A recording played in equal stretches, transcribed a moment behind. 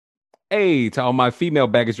Hey, to all my female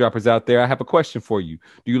baggage droppers out there, I have a question for you.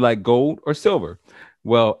 Do you like gold or silver?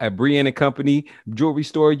 Well, at Brienne and Company Jewelry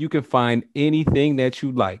Store, you can find anything that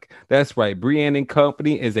you like. That's right. Brienne and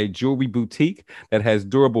Company is a jewelry boutique that has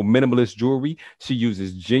durable minimalist jewelry. She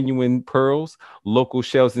uses genuine pearls, local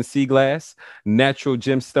shells and sea glass, natural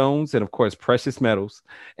gemstones, and of course, precious metals.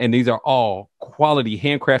 And these are all quality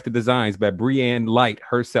handcrafted designs by Brienne Light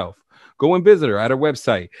herself. Go and visit her at her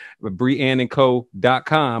website,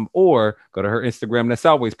 brienneandco.com, or go to her Instagram that's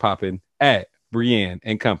always popping at Brienne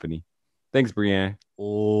and Company. Thanks, Brienne.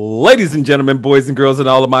 Ladies and gentlemen, boys and girls, and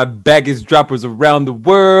all of my baggage droppers around the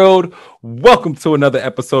world, welcome to another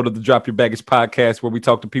episode of the Drop Your Baggage podcast, where we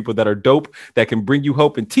talk to people that are dope, that can bring you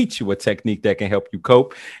hope and teach you a technique that can help you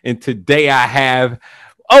cope. And today I have,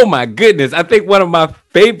 oh my goodness, I think one of my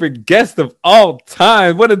favorite guests of all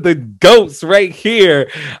time, one of the goats right here,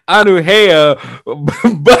 Anuhea.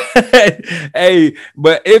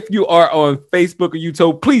 But if you are on Facebook or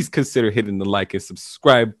YouTube, please consider hitting the like and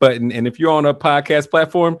subscribe button. And if you're on a podcast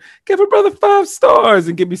platform, give a brother 5 stars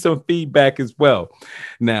and give me some feedback as well.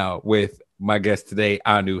 Now, with my guest today,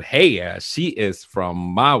 Anuhea. She is from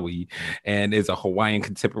Maui and is a Hawaiian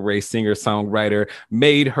contemporary singer-songwriter,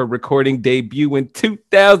 made her recording debut in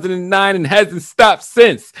 2009 and hasn't stopped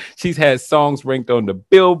since. She's had songs ranked on the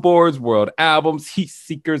Billboard's World Albums, Heat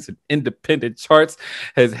Seekers, and independent charts,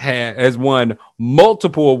 has won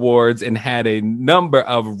multiple awards and had a number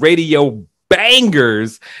of radio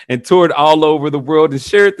bangers and toured all over the world and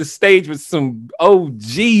shared the stage with some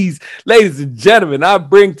OGs. Ladies and gentlemen, I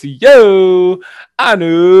bring to you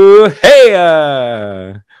Anuhea.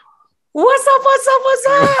 What's up?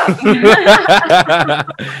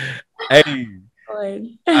 Hey,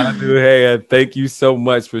 Anuhea, thank you so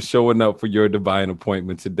much for showing up for your divine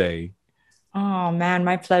appointment today. Oh man,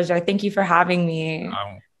 my pleasure. Thank you for having me.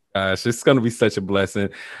 Gosh, it's going to be such a blessing.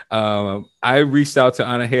 I reached out to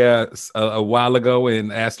Anuhea a while ago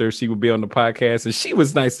and asked her if she would be on the podcast, and she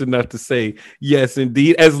was nice enough to say yes,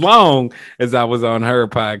 indeed, as long as I was on her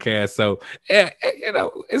podcast. So,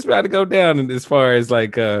 it's about to go down. And as far as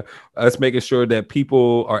like us making sure that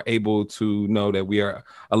people are able to know that we are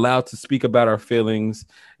allowed to speak about our feelings,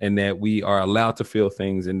 and that we are allowed to feel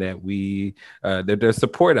things, and that that there's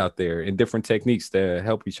support out there in different techniques to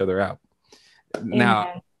help each other out. Amen.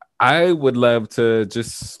 Now, I would love to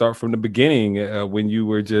just start from the beginning, when you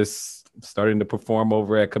were just starting to perform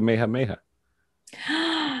over at Kamehameha.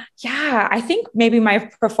 Yeah, I think maybe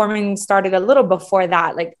my performing started a little before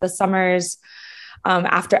that, like the summers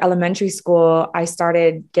after elementary school. I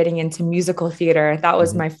started getting into musical theater. That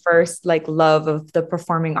was my first like love of the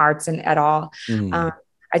performing arts and at all.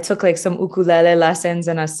 I took like some ukulele lessons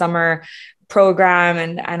in a summer program,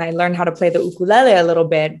 and I learned how to play the ukulele a little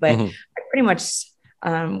bit, but I pretty much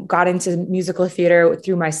got into musical theater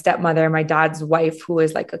through my stepmother, my dad's wife, who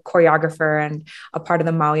is like a choreographer and a part of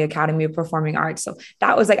the Maui Academy of Performing Arts. So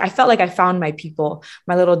that was like, I felt like I found my people,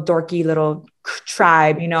 my little dorky little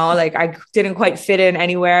tribe, like I didn't quite fit in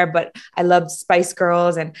anywhere, but I loved Spice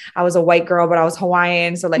Girls, and I was a white girl, but I was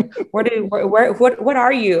Hawaiian. So like, what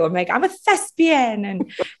are you? I'm like, I'm a thespian.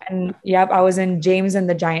 And yep, I was in James and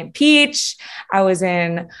the Giant Peach. I was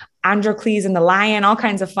in Androcles and the Lion, all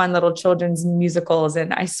kinds of fun little children's musicals.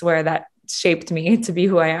 And I swear that shaped me to be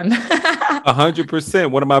who I am.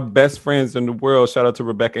 100%. One of my best friends in the world, shout out to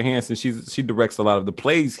Rebecca Hansen. She directs a lot of the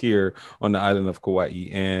plays here on the island of Kauai,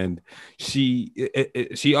 and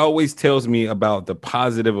she always tells me about the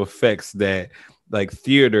positive effects that like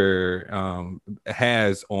theater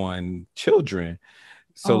has on children.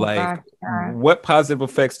 So what positive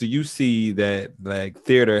effects do you see that like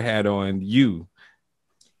theater had on you?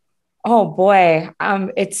 Oh boy.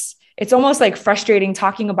 It's almost like frustrating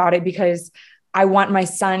talking about it, because I want my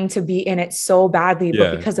son to be in it so badly,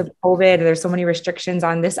 but because of COVID, there's so many restrictions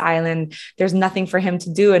on this island. There's nothing for him to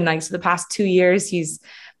do. And like, so the past 2 years, he's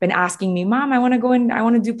been asking me, Mom, I want to go in, I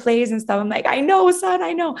want to do plays and stuff. I'm like, I know, son,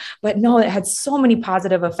 I know. But no, it had so many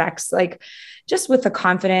positive effects, like just with the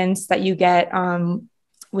confidence that you get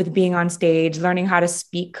with being on stage, learning how to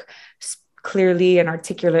speak clearly and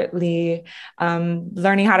articulately,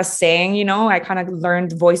 learning how to sing. I kind of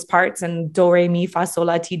learned voice parts and do, re, mi, fa, sol,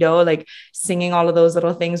 la, ti, do, like singing all of those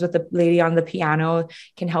little things with the lady on the piano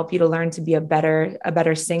can help you to learn to be a better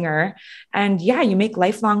singer. And yeah, you make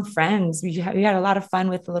lifelong friends. We had a lot of fun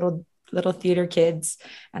with the little theater kids,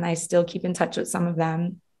 and I still keep in touch with some of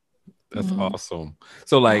them. That's awesome.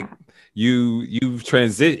 So like you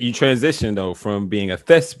transitioned though from being a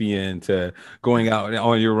thespian to going out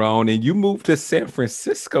on your own, and you moved to San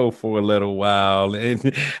Francisco for a little while.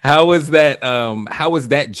 And how was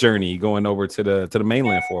that journey going over to the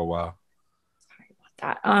mainland for a while?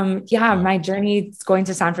 that. Yeah, my journey going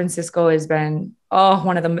to San Francisco has been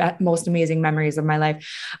one of the most amazing memories of my life.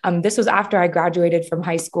 This was after I graduated from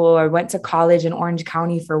high school. I went to college in Orange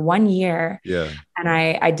County for 1 year. Yeah. And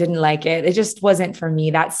I didn't like it. It just wasn't for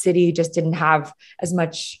me. That city just didn't have as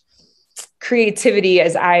much creativity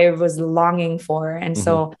as I was longing for. And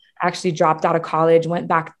so I actually dropped out of college, went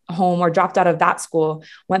back home, or dropped out of that school,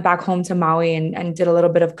 went back home to Maui and did a little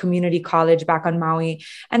bit of community college back on Maui,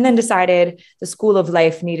 and then decided the school of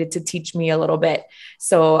life needed to teach me a little bit.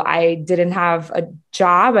 So I didn't have a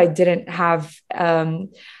job. I didn't have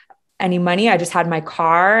any money. I just had my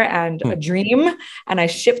car and a dream. And I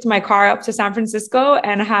shipped my car up to San Francisco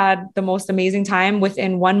and had the most amazing time.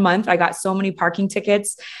 Within 1 month, I got so many parking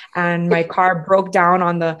tickets and my car broke down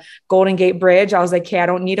on the Golden Gate Bridge. I was like, hey, I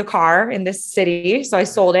don't need a car in this city. So I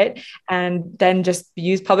sold it and then just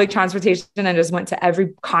used public transportation and just went to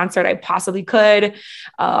every concert I possibly could.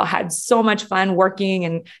 Had so much fun working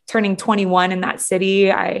and turning 21 in that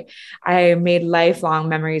city. I made lifelong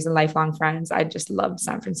memories and lifelong friends. I just loved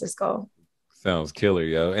San Francisco. Sounds killer,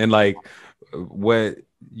 yo. And like what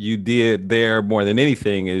you did there more than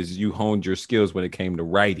anything is you honed your skills when it came to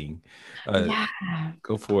writing.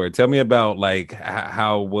 Go for it. Tell me about like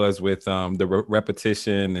how it was with the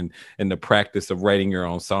repetition and the practice of writing your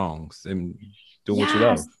own songs and doing what you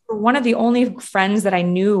love. One of the only friends that I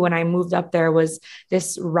knew when I moved up there was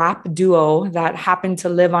this rap duo that happened to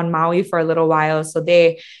live on Maui for a little while. So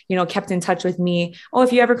they, kept in touch with me. Oh,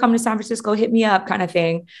 if you ever come to San Francisco, hit me up, kind of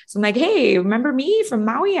thing. So I'm like, hey, remember me from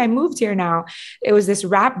Maui? I moved here now. It was this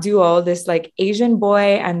rap duo, this like Asian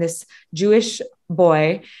boy and this Jewish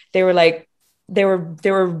boy. They were like, they were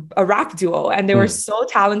a rap duo and they were so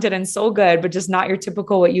talented and so good, but just not your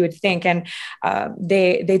typical what you would think. And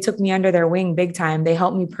they took me under their wing big time. They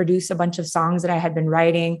helped me produce a bunch of songs that I had been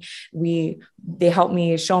writing. They helped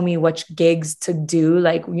me show me which gigs to do,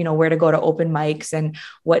 like, where to go to open mics and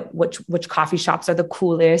which coffee shops are the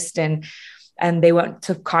coolest. And they went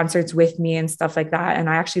to concerts with me and stuff like that. And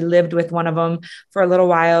I actually lived with one of them for a little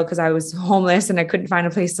while because I was homeless and I couldn't find a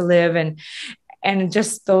place to live. And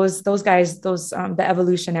just those guys, the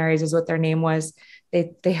evolutionaries is what their name was.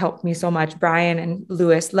 They helped me so much. Brian and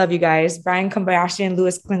Lewis, love you guys. Brian Kobayashi and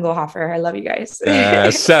Lewis Klingelhofer. I love you guys.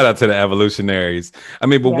 Shout out to the evolutionaries. I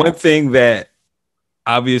mean, but one thing that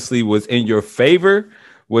obviously was in your favor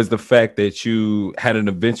was the fact that you had an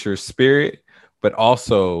adventurous spirit, but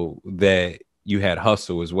also that you had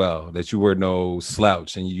hustle as well, that you were no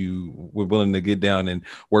slouch and you were willing to get down and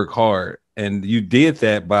work hard. And you did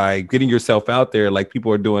that by getting yourself out there like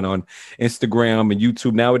people are doing on Instagram and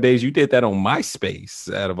YouTube nowadays. You did that on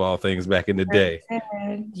MySpace, out of all things, back in the day.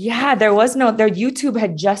 Yeah, their YouTube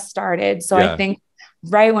had just started. So I think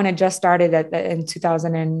right when it just started in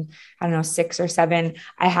 2006 or 7,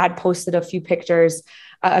 I had posted a few pictures.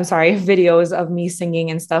 Videos of me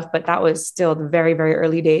singing and stuff, but that was still the very, very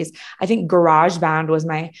early days. I think GarageBand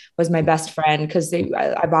was my best friend because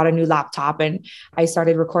I bought a new laptop and I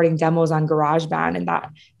started recording demos on GarageBand, and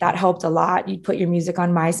that helped a lot. You'd put your music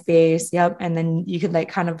on MySpace, and then you could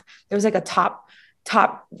like there was like a top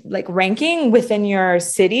like ranking within your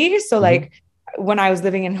city. So like when I was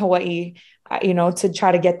living in Hawaii, to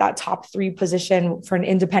try to get that top 3 position for an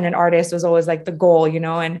independent artist was always like the goal,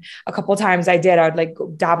 and a couple of times I would like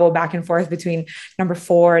dabble back and forth between number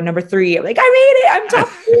 4 and number 3. Like, I made it, I'm top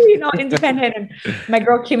 3, independent. And my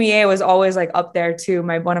girl Kimie was always like up there too,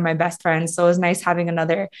 one of my best friends. So it was nice having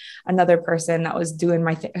another person that was doing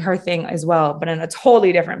her thing as well, but in a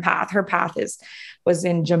totally different path. Her path was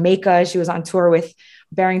in Jamaica. She was on tour with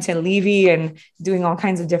Barrington Levy and doing all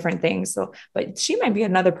kinds of different things. So, but she might be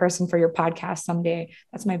another person for your podcast someday.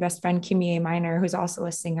 That's my best friend, Kimie Minor, who's also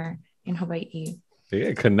a singer in Hawaii.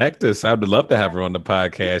 Yeah, connect us. I would love to have her on the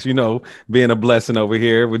podcast, being a blessing over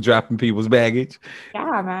here with dropping people's baggage.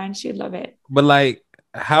 Yeah, man, she'd love it. But like,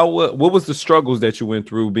 what was the struggles that you went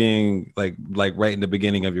through being like right in the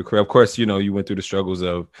beginning of your career? Of course, you went through the struggles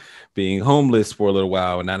of being homeless for a little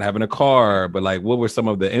while and not having a car, but like, what were some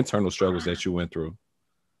of the internal struggles that you went through?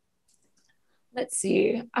 Let's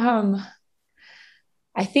see. I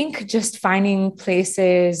think just finding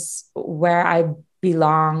places where I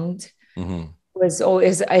belonged has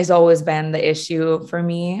always been the issue for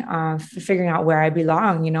me. Figuring out where I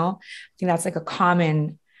belong, I think that's like a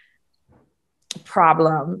common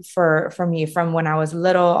problem for me from when I was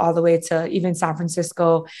little all the way to even San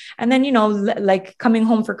Francisco. And then, like coming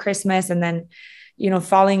home for Christmas and then,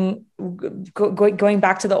 going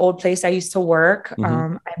back to the old place I used to work.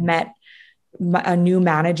 I met a new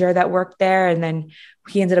manager that worked there. And then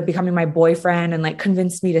he ended up becoming my boyfriend and like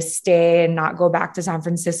convinced me to stay and not go back to San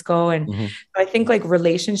Francisco. And I think like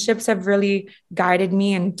relationships have really guided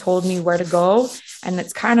me and told me where to go. And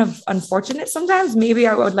it's kind of unfortunate sometimes. Maybe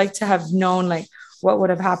I would like to have known like what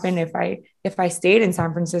would have happened if I stayed in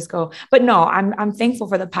San Francisco. But no, I'm thankful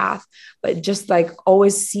for the path, but just like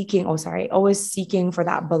always seeking for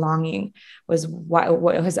that belonging was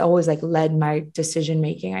what has always like led my decision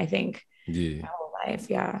making, I think. Yeah. My whole life.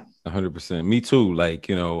 Yeah. 100%. Me too. Like,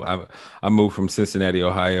 you know, I moved from Cincinnati,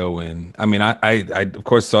 Ohio, and I mean, I of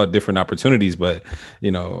course saw different opportunities, but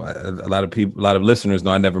you know, a lot of listeners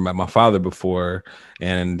know I never met my father before,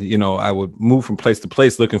 and you know, I would move from place to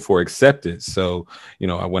place looking for acceptance. So, you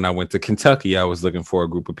know, when I went to Kentucky, I was looking for a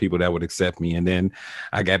group of people that would accept me, and then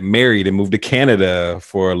I got married and moved to Canada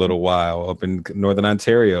for a little while up in Northern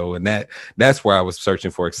Ontario, and that's where I was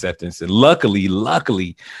searching for acceptance. And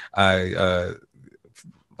luckily,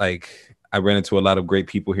 I ran into a lot of great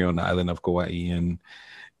people here on the island of Kauai, and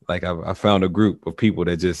like I found a group of people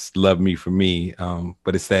that just love me for me.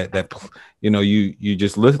 But it's that you know, you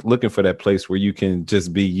just looking for that place where you can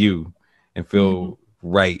just be you and feel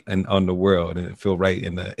right and on the world and feel right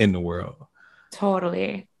in the world.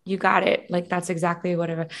 Totally, you got it. Like that's exactly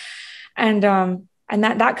whatever, and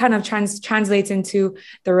that kind of translates into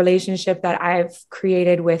the relationship that I've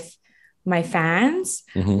created with my fans.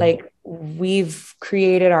 Like we've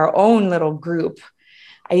created our own little group.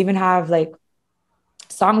 I even have like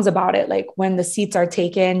songs about it. Like when the seats are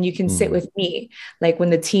taken, you can sit with me. Like when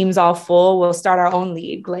the team's all full, we'll start our own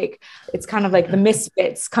league. Like it's kind of like the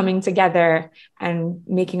misfits coming together and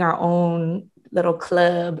making our own little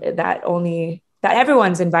club that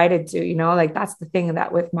everyone's invited to, you know, like that's the thing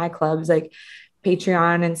that with my clubs, like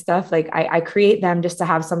Patreon and stuff, like I create them just to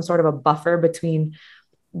have some sort of a buffer between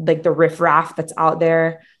like the riffraff that's out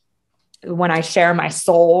there when I share my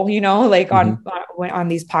soul, you know, like on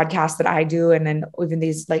these podcasts that I do, and then even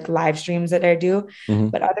these like live streams that I do.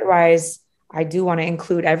 But otherwise, I do want to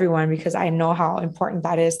include everyone because I know how important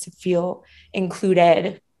that is to feel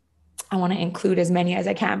included. I want to include as many as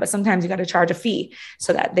I can, but sometimes you got to charge a fee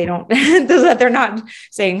so that they don't, so that they're not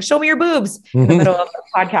saying, show me your boobs in the middle of the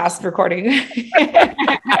podcast recording.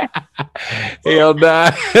 Hell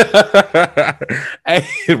nah.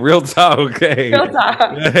 Hey, real talk. Hey. Real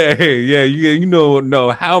talk. Hey, yeah, you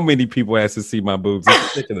know how many people has to see my boobs.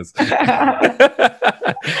 It's ridiculous.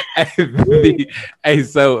 Hey,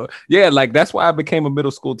 so yeah, like that's why I became a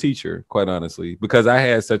middle school teacher, quite honestly, because I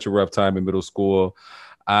had such a rough time in middle school.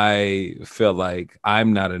 I felt like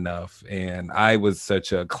I'm not enough, and I was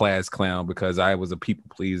such a class clown because I was a people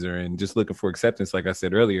pleaser and just looking for acceptance, like I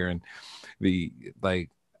said earlier. And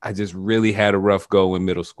I just really had a rough go in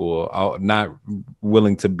middle school, not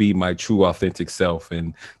willing to be my true authentic self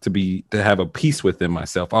and to have a peace within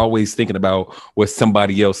myself, always thinking about what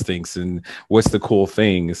somebody else thinks and what's the cool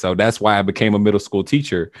thing. So that's why I became a middle school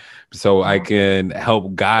teacher, so I can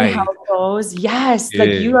help guide. Help those. Yes. Yeah.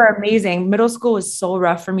 Like you are amazing. Middle school was so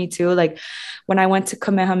rough for me too. Like when I went to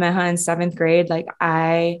Kamehameha in 7th grade, like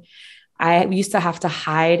I used to have to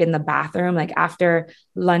hide in the bathroom. Like after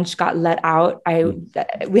lunch got let out,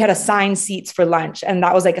 we had assigned seats for lunch. And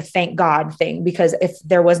that was like a thank God thing, because if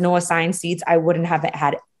there was no assigned seats, I wouldn't have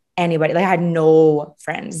had anybody. Like I had no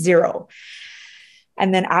friends, zero.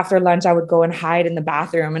 And then after lunch, I would go and hide in the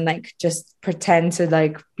bathroom and like just pretend to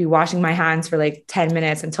like be washing my hands for like 10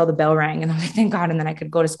 minutes until the bell rang. And I'm like, thank God. And then I could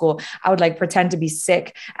go to school. I would like pretend to be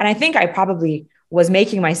sick. And I think I probably was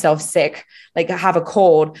making myself sick, like have a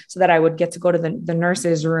cold, so that I would get to go to the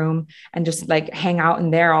nurse's room and just like hang out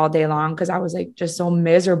in there all day long. Cause I was like just so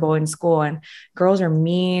miserable in school, and girls are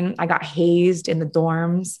mean. I got hazed in the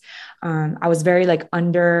dorms. I was very like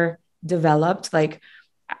underdeveloped. Like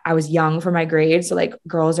I was young for my grade. So like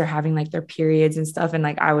girls are having like their periods and stuff. And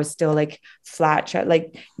like, I was still like flat,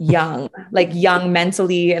 like young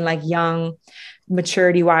mentally and like young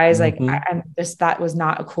maturity wise. Like that was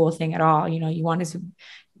not a cool thing at all. You know, you wanted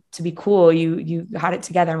to be cool. You had it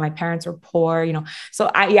together. My parents were poor, you know? So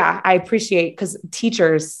I appreciate, because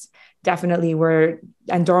teachers definitely were,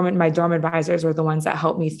 and my dorm advisors were the ones that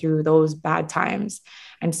helped me through those bad times.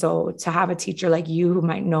 And so to have a teacher like you who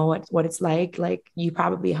might know what it's like you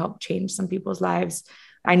probably helped change some people's lives.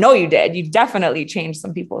 I know you did. You definitely changed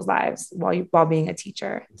some people's lives while being a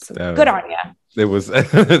teacher. So good on you. It was,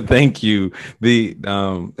 thank you.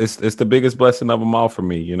 It's the biggest blessing of them all for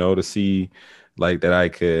me, you know, to see like that I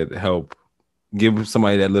could help give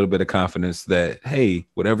somebody that little bit of confidence that, hey,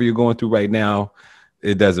 whatever you're going through right now,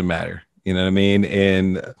 it doesn't matter. You know what I mean?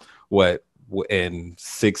 And in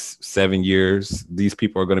 6-7 years, these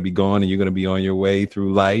people are going to be gone and you're going to be on your way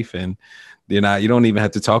through life. And you don't even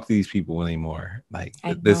have to talk to these people anymore. Like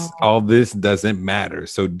all this doesn't matter.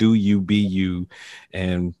 So do you, be you,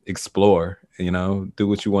 and explore, do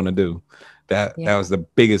what you want to do. That was the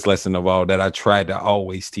biggest lesson of all that I tried to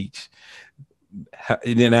always teach.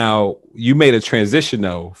 Now you made a transition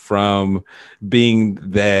though from being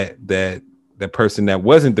that person that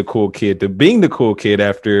wasn't the cool kid to being the cool kid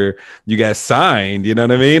after you got signed. You know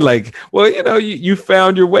what I mean? Like, well, you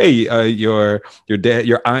found your way. Your dad,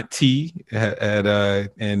 your auntie had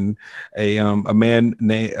and a man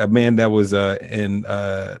that was in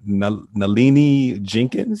Nalini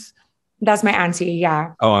Jenkins. That's my auntie.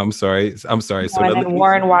 Yeah. Oh, I'm sorry. So and then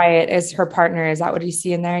Warren Wyatt is her partner. Is that what you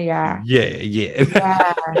see in there? Yeah.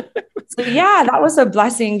 Yeah. So yeah, that was a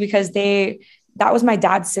blessing because that was my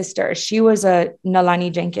dad's sister. She was a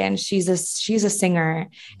Nalani Jenkins. She's a singer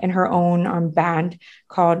in her own band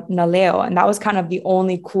called Naleo. And that was kind of the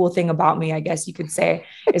only cool thing about me, I guess you could say,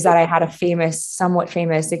 is that I had a somewhat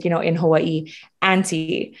famous, in Hawaii,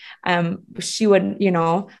 auntie. She would,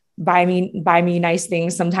 buy me nice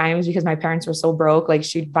things sometimes because my parents were so broke. Like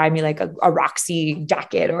she'd buy me like a Roxy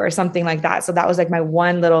jacket or something like that. So that was like my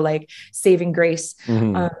one little like saving grace.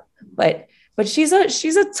 Mm-hmm. But she's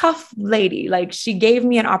a tough lady. Like she gave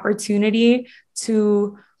me an opportunity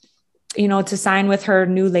to sign with her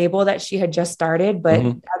new label that she had just started. But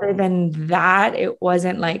other than that, it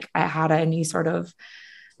wasn't like I had any sort of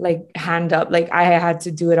like hand up, like I had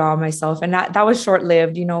to do it all myself. And that was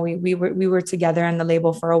short-lived. We were together on the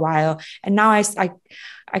label for a while. And now I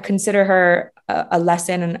consider her a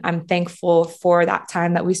lesson, and I'm thankful for that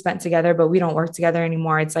time that we spent together, but we don't work together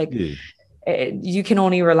anymore. It's like, you can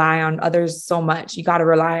only rely on others so much. You got to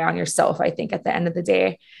rely on yourself. I think at the end of the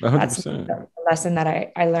day, 100%. That's a lesson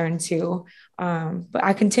that I learned too. But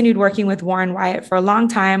I continued working with Warren Wyatt for a long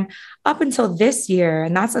time up until this year.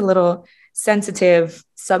 And that's a little sensitive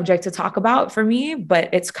subject to talk about for me,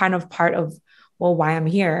 but it's kind of part of, why I'm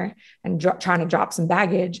here and trying to drop some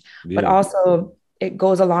baggage, but also it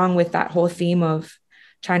goes along with that whole theme of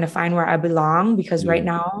trying to find where I belong, because right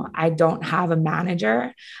now I don't have a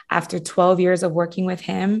manager. After 12 years of working with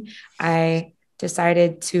him, I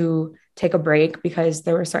decided to take a break because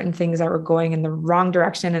there were certain things that were going in the wrong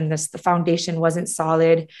direction, and the foundation wasn't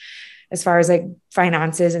solid as far as like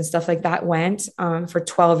finances and stuff like that went. For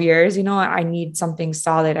 12 years, I need something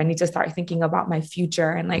solid. I need to start thinking about my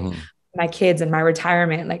future and like my kids and my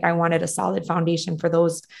retirement. Like I wanted a solid foundation for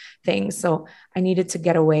those things. So I needed to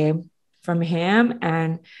get away from him.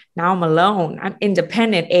 And now I'm alone. I'm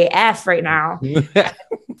independent AF right now.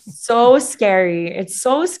 So scary. It's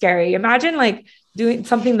so scary. Imagine like doing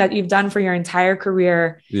something that you've done for your entire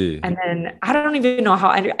career. And then I don't even know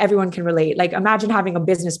how everyone can relate. Like imagine having a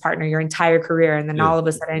business partner your entire career. And then all of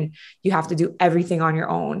a sudden you have to do everything on your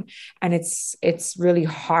own. And it's really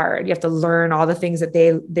hard. You have to learn all the things that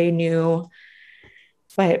they knew,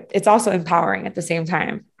 but it's also empowering at the same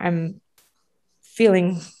time. I'm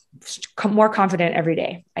feeling more confident every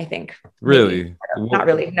day, I think. Really? Not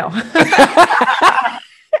really. No.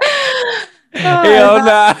 Hell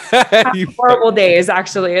nah. Horrible days,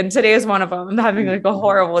 actually. And today is one of them. I'm having like a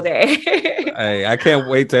horrible day. Hey, I can't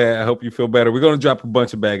wait to help you feel better. We're going to drop a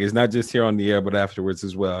bunch of baggage, not just here on the air, but afterwards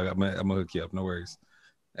as well. I'm going to hook you up. No worries.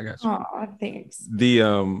 I got you. Oh, thanks.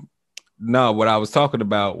 No, what I was talking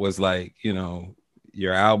about was like,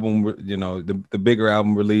 your album, the bigger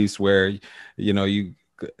album release where, you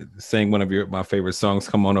sang one of my favorite songs,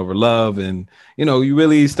 Come On Over Love. And, you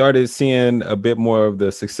really started seeing a bit more of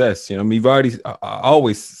the success. You've already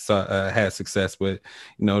always had success, but,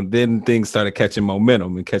 then things started catching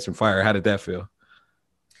momentum and catching fire. How did that feel?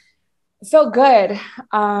 It felt good.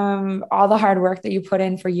 All the hard work that you put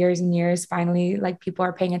in for years and years, finally, like people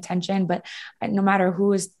are paying attention, but no matter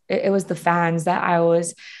who it was the fans that I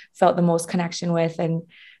always felt the most connection with. And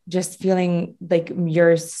just feeling like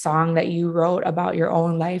your song that you wrote about your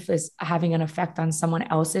own life is having an effect on someone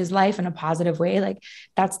else's life in a positive way. Like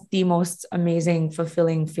that's the most amazing,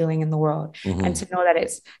 fulfilling feeling in the world. And to know that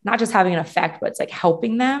it's not just having an effect, but it's like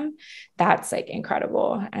helping them, that's like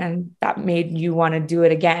incredible. And that made you want to do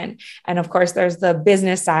it again. And of course, there's the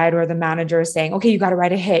business side where the manager is saying, okay, you got to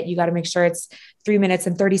write a hit. You got to make sure it's 3 minutes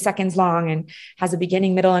and 30 seconds long and has a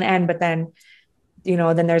beginning, middle, and end. But then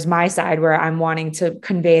then there's my side where I'm wanting to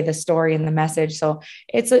convey the story and the message. So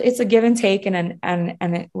it's a give and take, and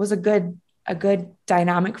it was a good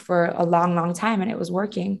dynamic for a long, long time. And it was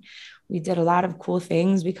working. We did a lot of cool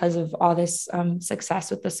things because of all this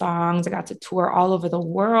success with the songs. I got to tour all over the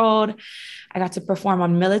world. I got to perform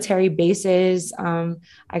on military bases. I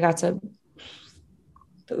got to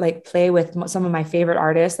like play with some of my favorite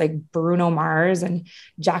artists like Bruno Mars and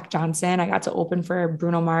Jack Johnson. I got to open for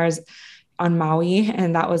Bruno Mars on Maui,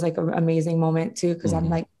 and that was like an amazing moment too, because I'm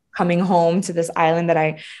like coming home to this island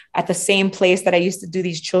that at the same place that I used to do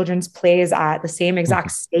these children's plays at, the same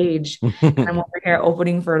exact stage. And I'm over here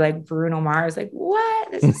opening for like Bruno Mars. Like,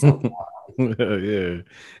 what? This is so cool. Yeah.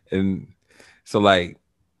 And so like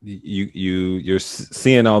you're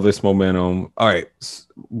seeing all this momentum. All right.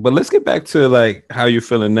 But let's get back to like how you're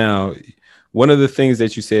feeling now. One of the things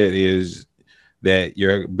that you said is that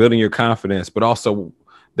you're building your confidence, but also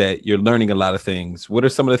that you're learning a lot of things. What are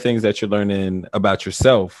some of the things that you're learning about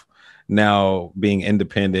yourself now, being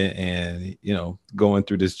independent and, you know, going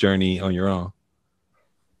through this journey on your own?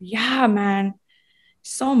 Yeah, man.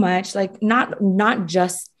 So much. Like not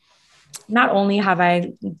only have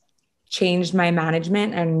I changed my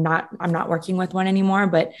management and I'm not working with one anymore,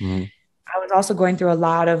 but I was also going through a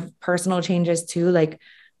lot of personal changes too. Like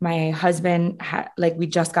my husband like we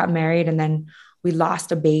just got married, and then we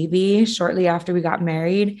lost a baby shortly after we got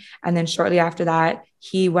married. And then shortly after that,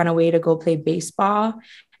 he went away to go play baseball.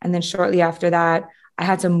 And then shortly after that, I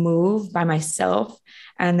had to move by myself.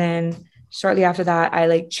 And then shortly after that, I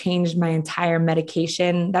like changed my entire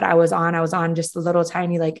medication that I was on. I was on just a little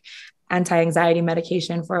tiny like anti-anxiety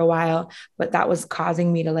medication for a while, but that was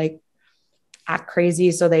causing me to like act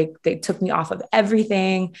crazy. So they took me off of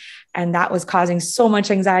everything, and that was causing so much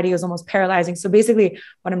anxiety. It was almost paralyzing. So basically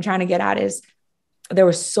what I'm trying to get at is there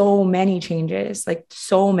were so many changes, like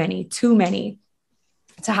so many, too many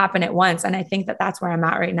to happen at once. And I think that that's where I'm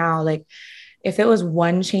at right now. Like if it was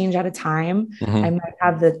one change at a time, I might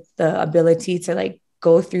have the ability to like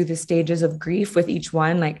go through the stages of grief with each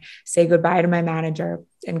one, like say goodbye to my manager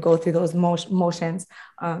and go through those motions,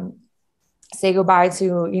 say goodbye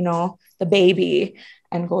to, you know, the baby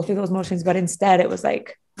and go through those motions. But instead it was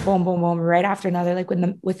like, boom, boom, boom, right after another, like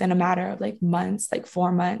within a matter of like months, like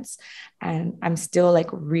 4 months. And I'm still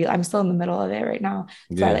like I'm still in the middle of it right now.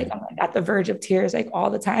 So I'm like at the verge of tears, like all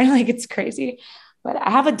the time. Like it's crazy, but I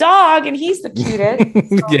have a dog and he's the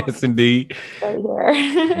cutest. So yes, indeed. right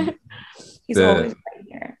here. He's always right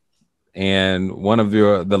here. And one of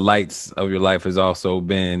the lights of your life has also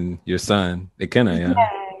been your son, Ikenna. Yeah?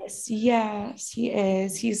 Yes, he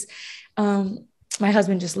is. He's, my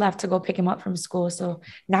husband just left to go pick him up from school. So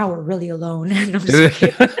now we're really alone. I'm just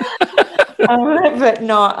kidding. But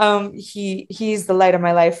no, he's the light of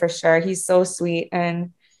my life for sure. He's so sweet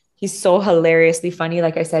and he's so hilariously funny.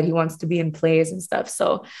 Like I said, he wants to be in plays and stuff.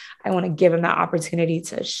 So I want to give him that opportunity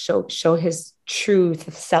to show his true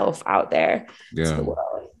self out there to the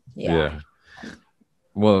world. Yeah.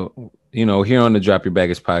 Well, you know, here on the Drop Your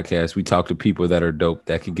Baggage podcast, we talk to people that are dope,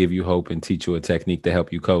 that can give you hope and teach you a technique to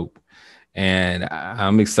help you cope. And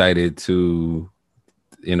I'm excited to,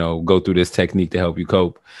 you know, go through this technique to help you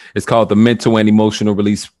cope. It's called the mental and emotional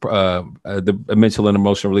release, the mental and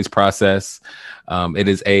emotional release process. It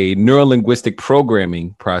is a neuro linguistic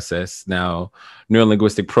programming process. Now, neuro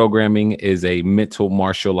linguistic programming is a mental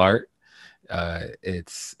martial art.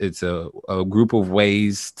 It's a group of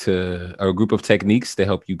ways or a group of techniques to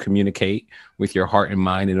help you communicate with your heart and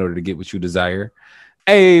mind in order to get what you desire.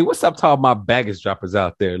 Hey, what's up to all my baggage droppers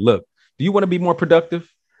out there? Look, do you want to be more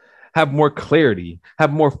productive, have more clarity,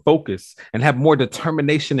 have more focus, and have more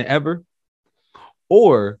determination than ever?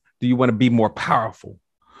 Or do you want to be more powerful,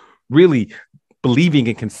 really believing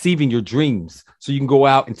and conceiving your dreams so you can go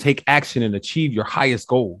out and take action and achieve your highest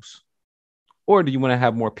goals? Or do you want to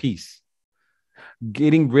have more peace,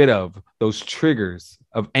 getting rid of those triggers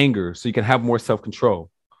of anger so you can have more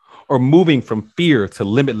self-control, or moving from fear to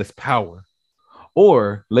limitless power,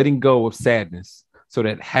 or letting go of sadness so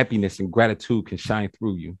that happiness and gratitude can shine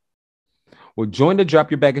through you? Well, join the Drop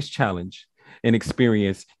Your Baggage Challenge and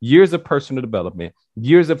experience years of personal development,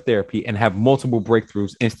 years of therapy, and have multiple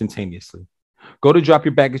breakthroughs instantaneously. Go to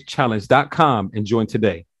dropyourbaggagechallenge.com and join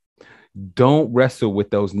today. Don't wrestle with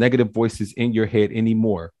those negative voices in your head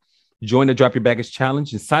anymore. Join the Drop Your Baggage Challenge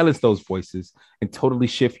and silence those voices and totally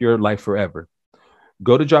shift your life forever.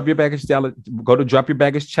 Go to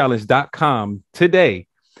dropyourbaggagechallenge.com today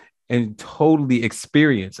and totally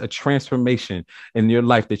experience a transformation in your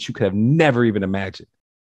life that you could have never even imagined.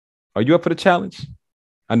 Are you up for the challenge?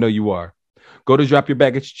 I know you are. Go to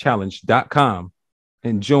dropyourbaggagechallenge.com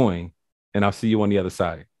and join, and I'll see you on the other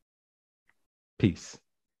side. Peace.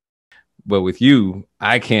 But with you,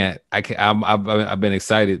 I've been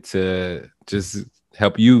excited to just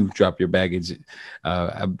help you drop your baggage.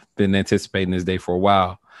 I've been anticipating this day for a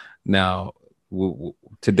while. Now,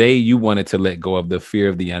 today you wanted to let go of the fear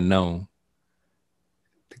of the unknown.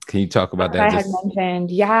 Can you talk about that? I had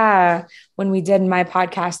mentioned, yeah, when we did my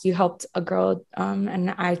podcast, you helped a girl, and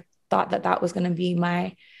I thought that that was going to be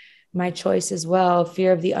my choice as well.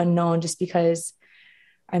 Fear of the unknown, just because,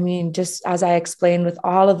 I mean, just as I explained, with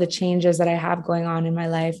all of the changes that I have going on in my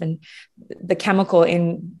life and the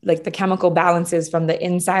chemical balances from the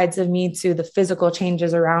insides of me to the physical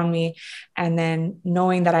changes around me. And then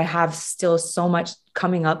knowing that I have still so much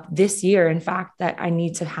coming up this year, in fact, that I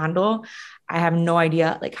need to handle. I have no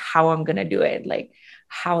idea like how I'm going to do it. Like,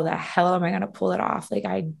 how the hell am I going to pull it off? Like,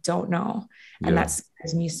 I don't know. And that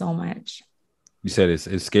scares me so much. You said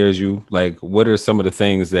it scares you. Like, what are some of the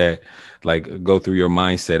things that like go through your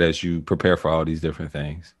mindset as you prepare for all these different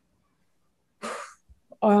things?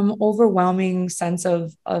 Overwhelming sense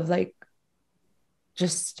of like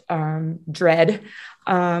just dread.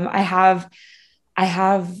 I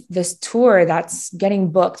have this tour that's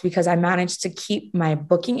getting booked because I managed to keep my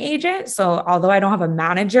booking agent. So although I don't have a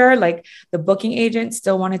manager, like the booking agent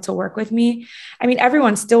still wanted to work with me. I mean,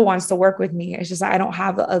 everyone still wants to work with me. It's just I don't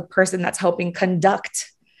have a person that's helping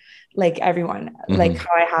conduct like everyone, like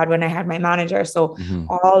how I had when I had my manager. So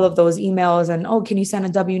all of those emails and, oh, can you send a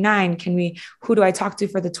W-9? Who do I talk to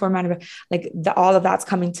for the tour manager? Like all of that's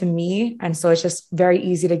coming to me. And so it's just very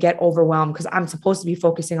easy to get overwhelmed because I'm supposed to be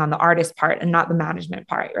focusing on the artist part and not the management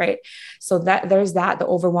part. Right. So there's the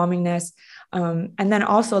overwhelmingness. And then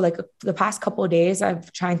also like the past couple of days,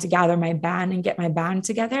 I've trying to gather my band and get my band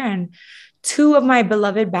together. And two of my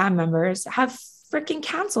beloved band members have freaking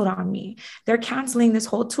canceled on me. They're canceling this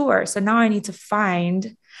whole tour. So now I need to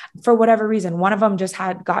find, for whatever reason, one of them just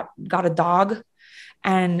got a dog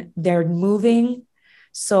and they're moving.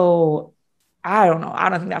 So I don't know. I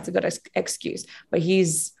don't think that's a good excuse, but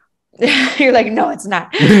you're like, no, it's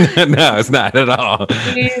not. No, it's not at all.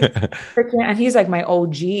 He's like my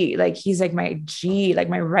OG. Like he's like my G, like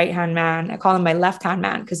my right-hand man. I call him my left-hand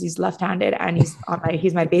man because he's left-handed and he's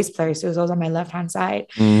my bass player. So he was always on my left-hand side.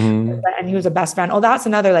 And he was a best friend. Oh, that's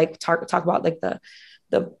another like talk about like the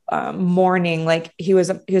mourning. Like he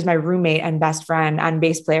was my roommate and best friend and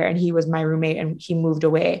bass player, and he was my roommate and he moved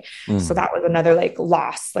away. So that was another like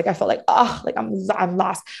loss. Like I felt like, oh, like I'm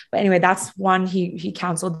lost. But anyway, that's one. He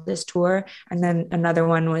canceled this tour, and then another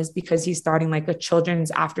one was because he's starting like a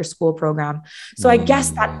children's after school program. So I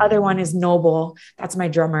guess that other one is Noble. That's my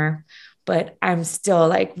drummer. But I'm still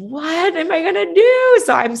like, what am I going to do?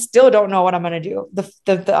 So I'm still don't know what I'm going to do.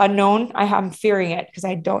 The unknown, I'm fearing it because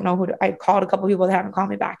I don't know I called a couple people that haven't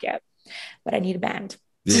called me back yet, but I need a band.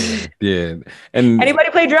 Yeah. And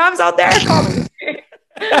anybody play drums out there? Call me.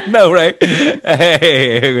 No, right?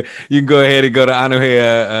 Hey, you can go ahead and go to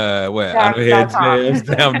Anuhea,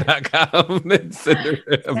 AnuheaJamsDam.com.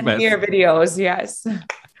 Send me your videos. Yes.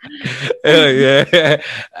 Yeah.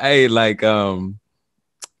 Hey, like,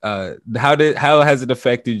 how has it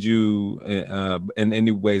affected you in any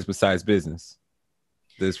ways besides business?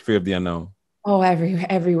 This fear of the unknown. Oh,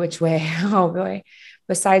 every which way. Oh boy.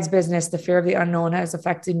 Besides business, the fear of the unknown has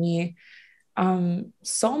affected me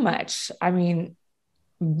so much. I mean,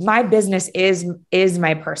 my business is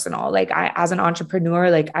my personal. Like as an entrepreneur,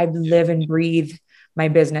 like I live and breathe my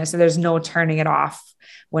business. So there's no turning it off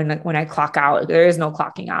when I clock out. There is no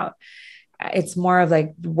clocking out. It's more of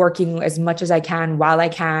like working as much as I can while I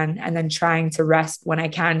can, and then trying to rest when I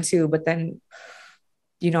can too. But then,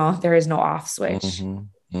 there is no off switch. And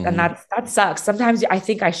that sucks. Sometimes I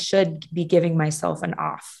think I should be giving myself an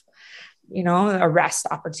off, a rest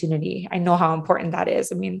opportunity. I know how important that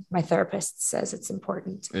is. I mean, my therapist says it's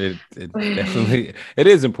important. It definitely, it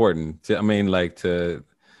is important.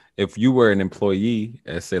 If you were an employee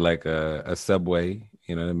at say like a Subway,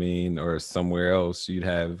 you know what I mean? Or somewhere else, you'd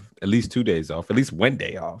have at least 2 days off, at least 1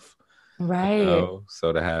 day off. Right.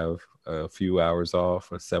 So to have a few hours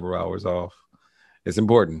off or several hours off, it's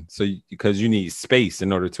important. So because you need space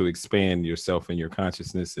in order to expand yourself and your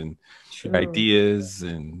consciousness and your ideas.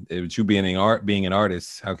 And with you being an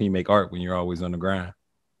artist, how can you make art when you're always on the grind?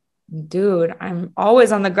 Dude, I'm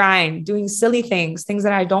always on the grind, doing silly things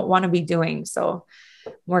that I don't want to be doing. So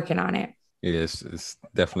I'm working on it. Yes, it's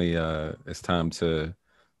definitely it's time to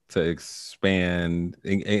expand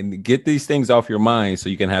and get these things off your mind so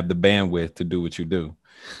you can have the bandwidth to do what you do.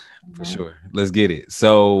 For sure. Let's get it.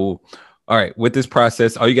 So, all right, with this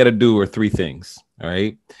process, all you got to do are 3 things. All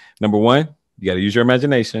right. Number 1, you got to use your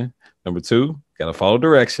imagination. Number 2, you got to follow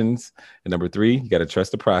directions. And number 3, you got to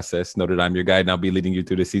trust the process. Know that I'm your guide and I'll be leading you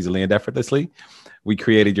through this easily and effortlessly. We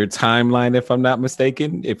created your timeline, if I'm not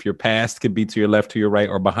mistaken. If your past could be to your left, to your right,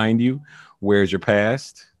 or behind you, where's your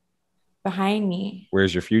past? Behind me.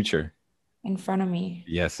 Where's your future? In front of me.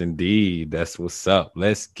 Yes, indeed. That's what's up.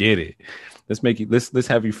 Let's get it. Let's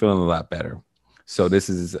have you feeling a lot better. So this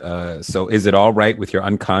is so is it all right with your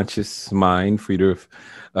unconscious mind for you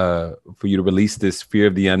to release this fear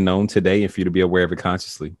of the unknown today and for you to be aware of it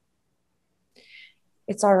consciously?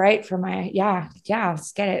 It's all right for my, yeah,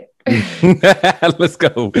 let's get it. Let's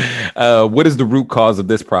go. What is the root cause of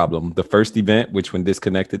this problem? The first event, which when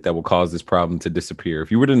disconnected, that will cause this problem to disappear.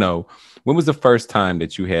 If you were to know, when was the first time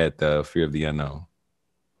that you had the fear of the unknown?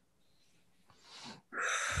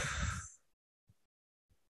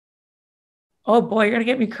 Oh boy, you're gonna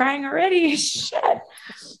get me crying already. Shit.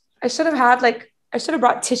 I should have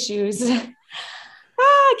brought tissues.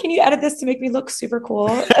 Can you edit this to make me look super cool?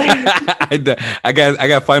 I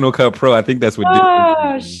got Final Cut Pro. I think that's what.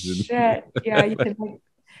 Oh shit! Yeah, you can like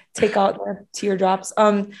take out the teardrops.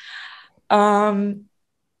 The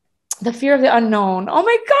fear of the unknown. Oh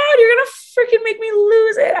my god, you're gonna freaking make me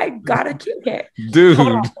lose it. I gotta keep it, dude.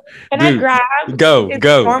 Can I grab?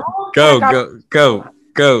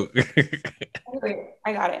 Go. Wait,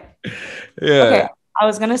 I got it. Yeah. Okay, I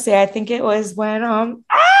was gonna say I think it was when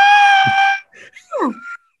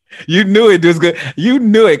You knew it was good. You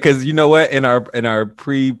knew it because you know what? In our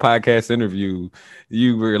pre-podcast interview,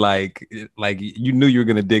 you were like you knew you were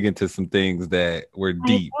gonna dig into some things that were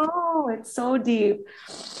deep. Oh, it's so deep.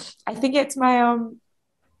 I think it's my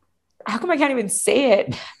how come I can't even say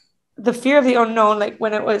it? The fear of the unknown, like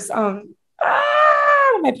when it was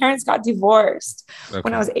my parents got divorced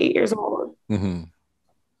when I was 8 years old. Mm-hmm.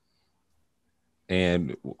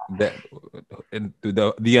 And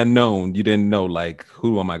the unknown, you didn't know, like,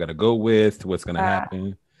 who am I gonna go with? What's gonna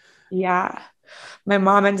happen? Yeah, my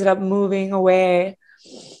mom ended up moving away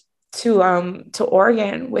to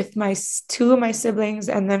Oregon with my two of my siblings,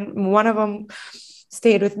 and then one of them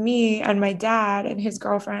stayed with me and my dad and his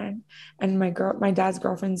girlfriend and my dad's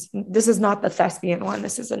girlfriend's. This is not the thespian one.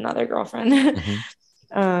 This is another girlfriend. Mm-hmm.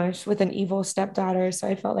 With an evil stepdaughter. So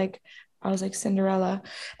I felt like I was like Cinderella,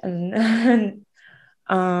 and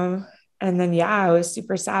then yeah, I was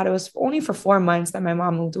super sad. It was only for 4 months that my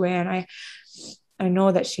mom moved away, and I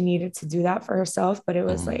know that she needed to do that for herself, but it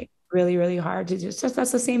was like really, really hard to do. Just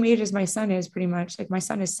that's the same age as my son is, pretty much. Like my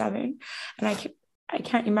son is 7, and I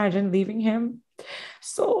can't imagine leaving him.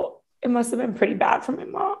 So it must have been pretty bad for my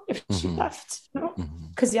mom if she left, you know?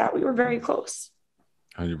 Because yeah, we were very close.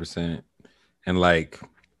 100%. And like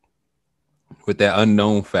with that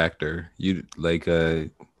unknown factor, you like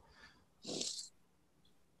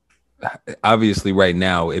obviously right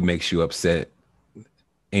now it makes you upset.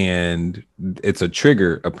 And it's a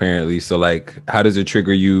trigger apparently. So like, how does it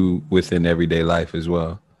trigger you within everyday life as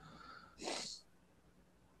well?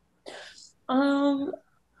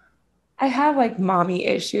 I have like mommy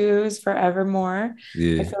issues forevermore.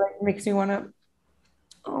 Yeah. I feel like it makes me want to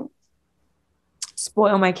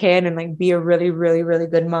spoil my kid and like be a really, really, really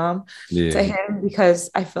good mom to him,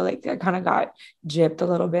 because I feel like I kind of got gypped a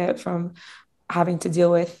little bit from having to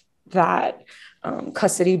deal with that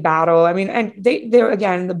custody battle. I mean, and they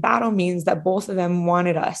again, the battle means that both of them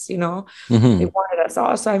wanted us, you know, they wanted us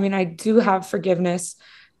all. So I mean, I do have forgiveness,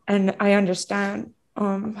 and I understand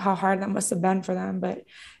how hard that must have been for them, but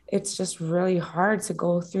it's just really hard to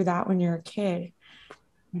go through that when you're a kid.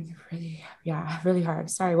 Really hard.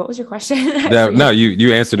 Sorry, what was your question? No,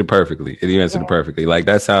 you answered it perfectly. You answered it perfectly. Like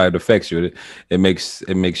that's how it affects you. It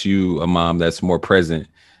makes you a mom that's more present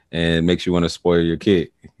and makes you want to spoil your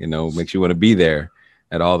kid, you know, makes you want to be there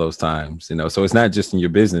at all those times, you know. So it's not just in your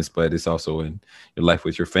business, but it's also in your life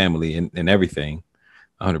with your family and everything.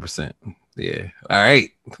 100%. Yeah. All right.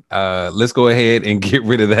 Let's go ahead and get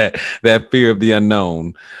rid of that fear of the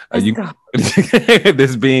unknown. This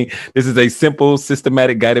is a simple,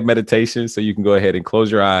 systematic, guided meditation. So you can go ahead and close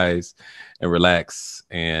your eyes and relax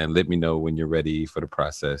and let me know when you're ready for the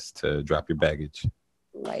process to drop your baggage.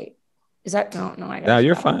 Right. Is that no? No,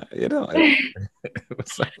 you're fine. You know.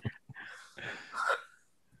 What's up?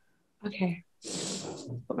 Okay.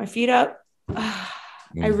 Put my feet up.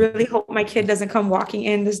 I really hope my kid doesn't come walking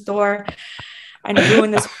in this door and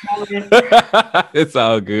ruin this moment. It's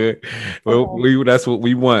all good. Well, that's what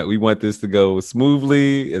we want. We want this to go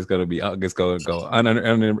smoothly. It's gonna go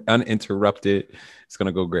uninterrupted. It's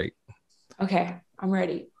gonna go great. Okay, I'm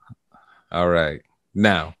ready. All right.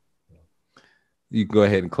 Now, you can go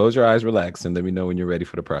ahead and close your eyes, relax, and let me know when you're ready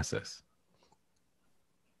for the process.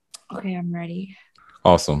 Okay, I'm ready.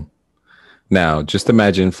 Awesome. Now, just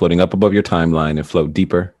imagine floating up above your timeline and float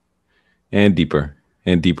deeper and deeper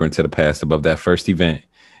and deeper into the past above that first event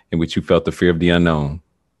in which you felt the fear of the unknown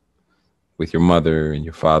with your mother and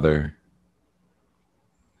your father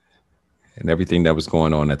and everything that was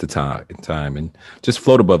going on at the time. And just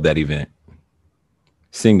float above that event,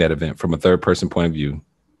 seeing that event from a third person point of view,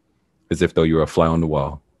 as if though you were a fly on the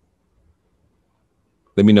wall.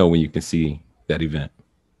 Let me know when you can see that event.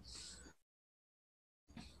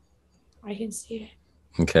 I can see it.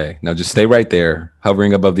 Okay. Now just stay right there,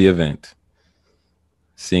 hovering above the event,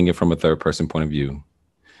 seeing it from a third person point of view.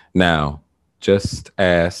 Now, just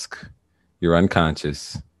ask your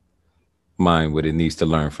unconscious mind what it needs to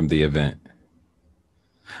learn from the event,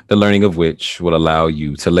 the learning of which will allow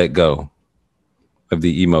you to let go of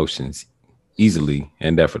the emotions easily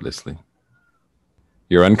and effortlessly.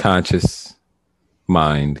 Your unconscious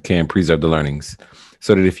mind can preserve the learnings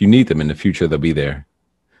so that if you need them in the future, they'll be there.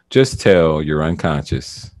 Just tell your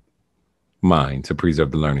unconscious mind to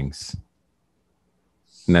preserve the learnings.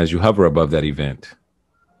 And as you hover above that event,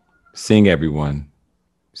 seeing everyone,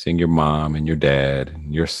 seeing your mom and your dad,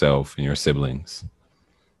 and yourself and your siblings,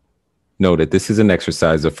 know that this is an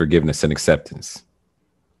exercise of forgiveness and acceptance.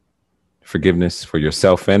 Forgiveness for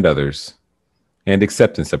yourself and others, and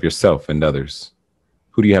acceptance of yourself and others.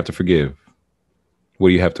 Who do you have to forgive? What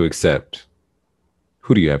do you have to accept?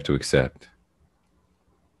 Who do you have to accept?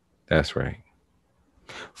 That's right.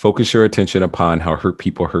 Focus your attention upon how hurt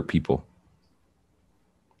people,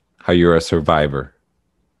 how you're a survivor,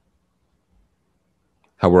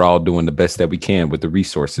 how we're all doing the best that we can with the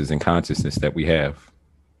resources and consciousness that we have,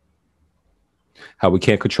 how we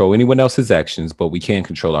can't control anyone else's actions, but we can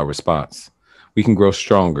control our response. We can grow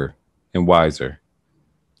stronger and wiser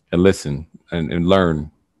and listen and learn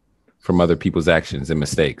from other people's actions and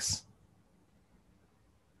mistakes.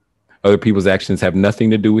 Other people's actions have nothing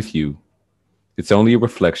to do with you. It's only a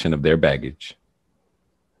reflection of their baggage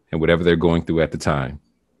and whatever they're going through at the time.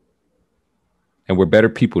 And we're better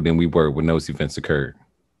people than we were when those events occurred.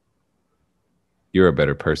 You're a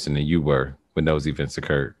better person than you were when those events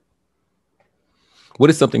occurred. What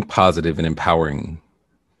is something positive and empowering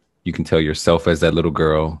you can tell yourself as that little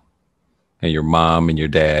girl, and your mom and your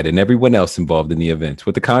dad and everyone else involved in the event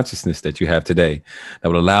with the consciousness that you have today that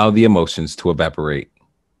will allow the emotions to evaporate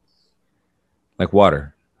like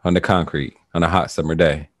water on the concrete on a hot summer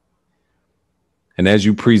day? And as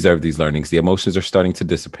you preserve these learnings, the emotions are starting to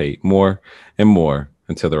dissipate more and more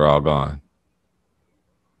until they're all gone.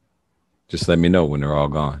 Just let me know when they're all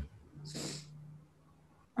gone.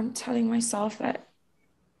 I'm telling myself that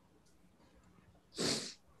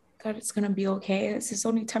it's going to be okay. This is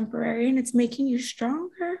only temporary and it's making you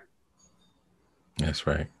stronger. That's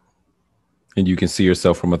right. And you can see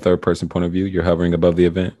yourself from a third person point of view. You're hovering above the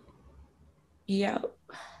event. Yep.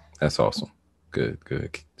 That's awesome. Good.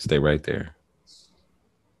 Stay right there.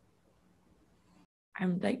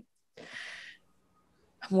 I'm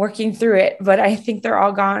working through it, but I think they're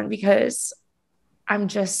all gone because I'm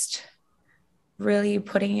just really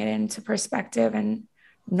putting it into perspective and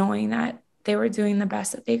knowing that they were doing the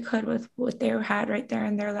best that they could with what they had right there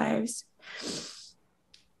in their lives.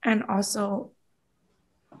 And also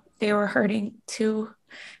they were hurting too.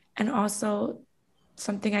 And also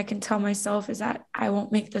something I can tell myself is that I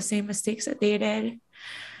won't make the same mistakes that they did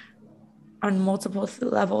on multiple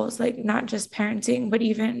levels, like not just parenting, but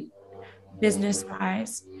even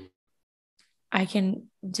business-wise. I can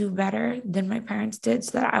do better than my parents did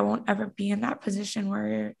so that I won't ever be in that position where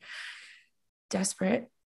you're desperate.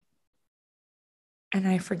 And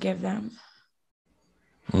I forgive them.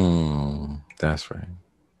 That's right.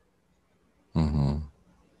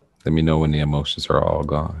 Let me know when the emotions are all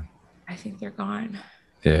gone. I think they're gone.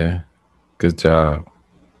 Yeah. Good job.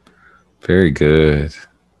 Very good.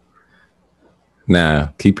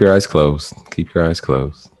 Now, keep your eyes closed. Keep your eyes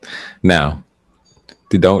closed. Now,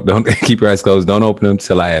 don't keep your eyes closed. Don't open them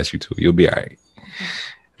till I ask you to. You'll be all right.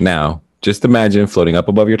 Now, just imagine floating up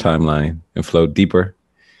above your timeline and float deeper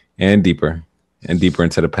and deeper and deeper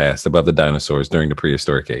into the past, above the dinosaurs during the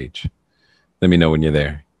prehistoric age. Let me know when you're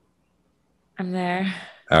there. I'm there.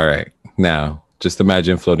 All right. Now, just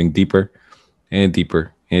imagine floating deeper and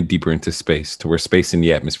deeper and deeper into space to where space and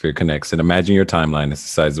the atmosphere connects. And imagine your timeline is the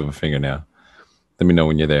size of a fingernail. Let me know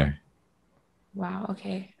when you're there. Wow.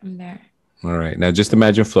 Okay. I'm there. All right. Now, just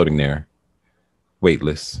imagine floating there,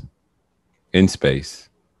 weightless, in space,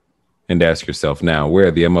 and ask yourself now, where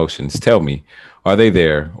are the emotions? Tell me, are they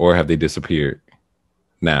there or have they disappeared?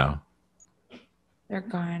 Now. They're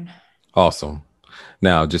gone. Awesome.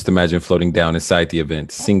 Now, just imagine floating down inside the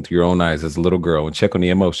event, seeing through your own eyes as a little girl and check on the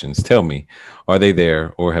emotions. Tell me, are they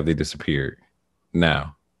there or have they disappeared?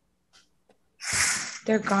 Now.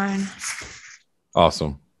 They're gone.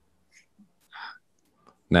 Awesome.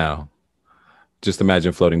 Now, just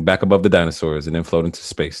imagine floating back above the dinosaurs and then float into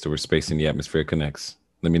space to where space and the atmosphere connects.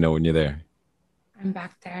 Let me know when you're there. I'm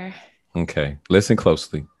back there. Okay. Listen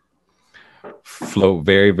closely. Float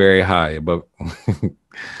very, very high above.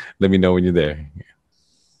 Let me know when you're there.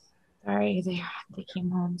 Sorry, they came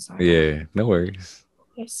home. Sorry. Yeah, no worries.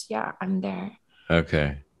 Yes, yeah, I'm there.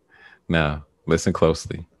 Okay. Now, listen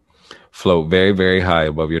closely. Float very, very high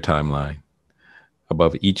above your timeline,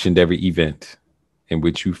 above each and every event in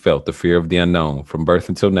which you felt the fear of the unknown from birth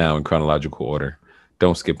until now in chronological order.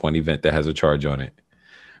 Don't skip one event that has a charge on it.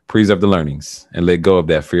 Preserve the learnings and let go of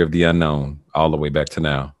that fear of the unknown all the way back to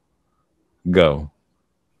now. Go.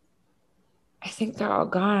 I think they're all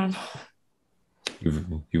gone.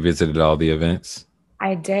 You visited all the events?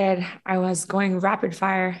 I did. I was going rapid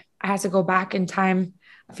fire. I had to go back in time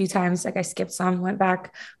a few times. Like I skipped some, went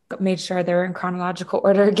back, made sure they were in chronological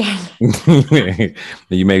order again.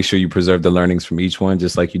 You make sure you preserve the learnings from each one,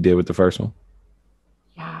 just like you did with the first one?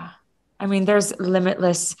 Yeah. I mean, there's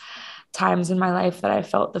limitless times in my life that I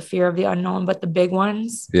felt the fear of the unknown, but Yeah. the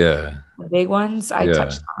big ones, I Yeah.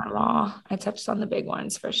 touched on them all. I touched on the big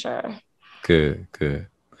ones for sure. Good, good.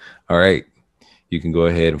 All right. You can go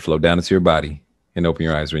ahead and float down into your body and open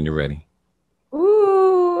your eyes when you're ready.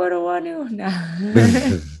 Ooh, I don't want to. No.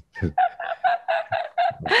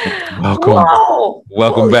 Welcome. Whoa.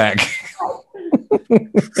 Welcome Holy back.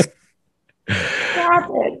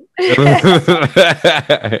 rapid.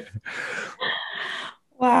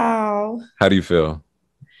 Wow. How do you feel?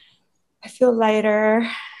 I feel lighter.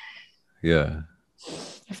 Yeah.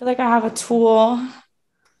 I feel like I have a tool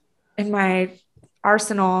in my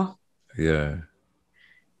arsenal Yeah.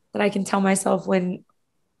 that I can tell myself when,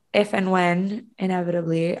 if and when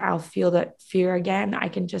inevitably I'll feel that fear again, I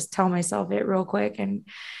can just tell myself it real quick and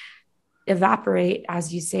evaporate,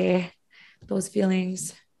 as you say, those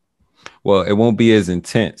feelings. Well, it won't be as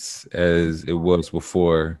intense as it was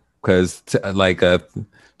before. Because,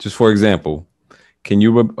 just for example,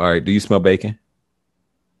 all right, do you smell bacon?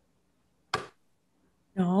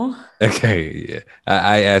 No. Okay. Yeah.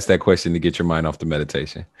 I asked that question to get your mind off the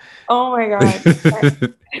meditation. Oh my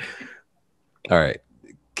God. All right.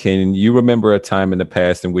 Can you remember a time in the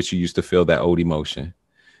past in which you used to feel that old emotion?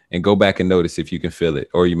 And go back and notice if you can feel it,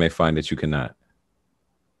 or you may find that you cannot.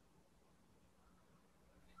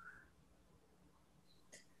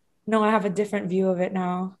 No, I have a different view of it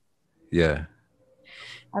now. Yeah.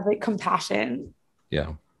 I have like compassion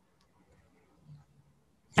Yeah.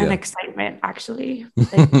 and Yeah. excitement, actually.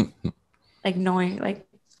 Like knowing, like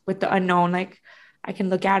with the unknown, like I can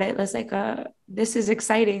look at it as like this is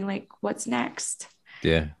exciting. Like what's next?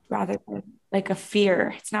 Yeah. Rather than like a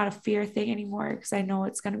fear. It's not a fear thing anymore because I know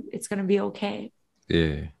it's gonna be okay.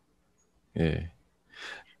 Yeah. Yeah.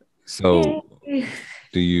 So Yay.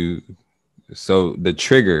 do you so the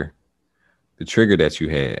trigger that you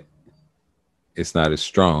had, it's not as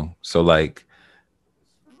strong. So like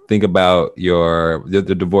think about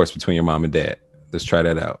the divorce between your mom and dad. Let's try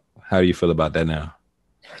that out. How do you feel about that now?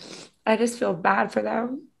 I just feel bad for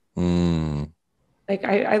them. Mm, Like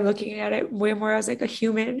I looking at it way more as like a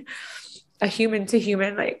human to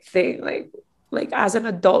human like thing. Like as an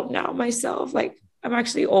adult now myself, like I'm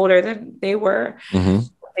actually older than they were. hmm.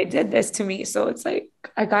 They did this to me. So it's like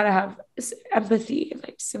I gotta have empathy and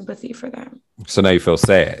like sympathy for them. So now you feel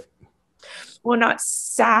sad. Well, not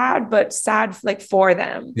sad, but sad like for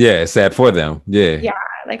them. Yeah, it's sad for them. Yeah. Yeah,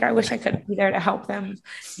 like I wish I could be there to help them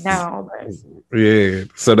now, but Yeah.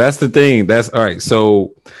 So that's the thing. That's all right.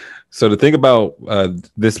 So the thing about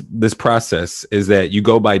this process is that you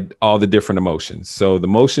go by all the different emotions. So the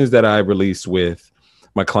emotions that I release with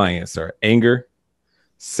my clients are anger,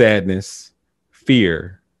 sadness,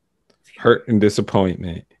 fear, hurt and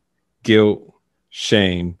disappointment, guilt,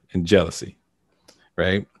 shame, and jealousy.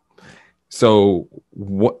 Right. So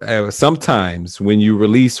sometimes when you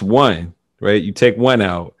release one, right, you take one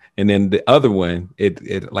out, and then the other one,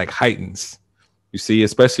 it like heightens. You see,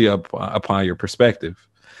 especially upon your perspective.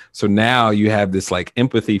 So now you have this like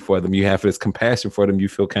empathy for them. You have this compassion for them. You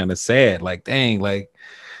feel kind of sad, like dang, like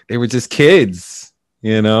they were just kids,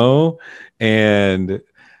 you know. And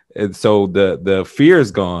so the fear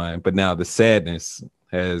is gone, but now the sadness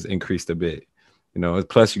has increased a bit.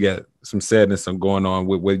 Plus you got some sadness going on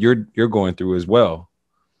with what you're going through as well.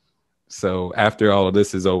 So after all of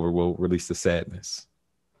this is over, we'll release the sadness.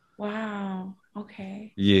 wow.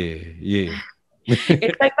 Okay. Yeah, yeah.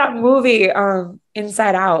 It's like that movie,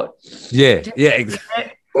 Inside Out. Yeah, Just yeah,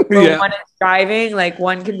 where yeah. one is driving, like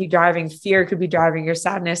one could be driving, fear could be driving, your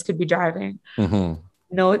sadness could be driving. Mm-hmm.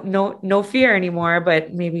 No fear anymore,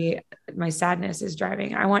 but maybe my sadness is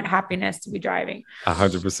driving. I want happiness to be driving.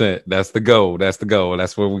 100%. That's the goal. That's the goal.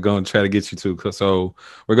 That's what we're going to try to get you to. So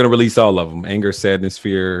we're going to release all of them: anger, sadness,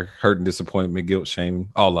 fear, hurt and disappointment, guilt, shame,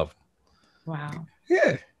 all of them. Wow.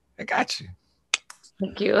 Yeah, I got you.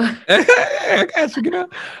 Thank you. I got you,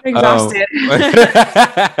 Exhausted.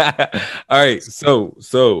 All right.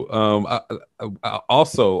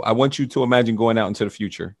 Also, I want you to imagine going out into the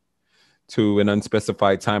future to an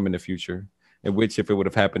unspecified time in the future, in which if it would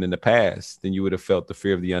have happened in the past, then you would have felt the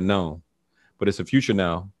fear of the unknown. But it's a future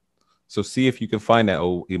now. So see if you can find that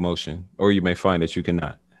old emotion, or you may find that you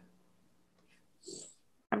cannot.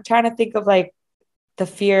 I'm trying to think of like the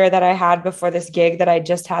fear that I had before this gig that I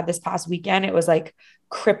just had this past weekend. It was like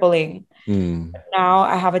crippling. Now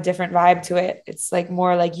I have a different vibe to it. It's like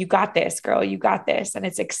more like, you got this, girl, you got this. And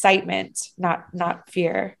it's excitement, not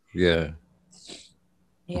fear. Yeah.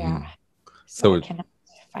 Yeah. So I cannot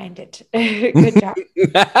find it. Good job.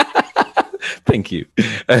 Thank you.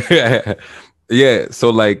 Yeah. So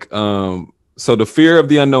like, so the fear of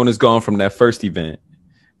the unknown is gone from that first event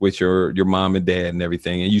with your mom and dad and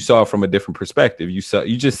everything, and you saw it from a different perspective. You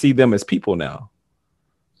just see them as people now.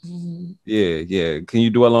 Mm-hmm. Yeah. Can you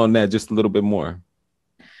dwell on that just a little bit more?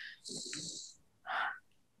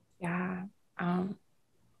 Yeah.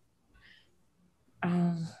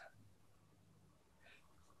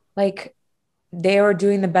 Like they were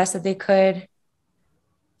doing the best that they could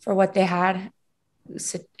for what they had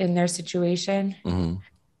in their situation. Mm-hmm.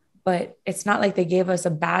 But it's not like they gave us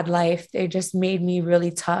a bad life. They just made me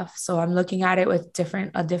really tough. So I'm looking at it with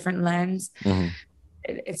a different lens. Mm-hmm.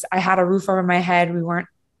 I had a roof over my head. We weren't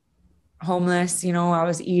homeless. You know, I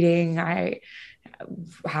was eating. I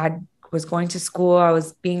was going to school. I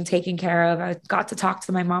was being taken care of. I got to talk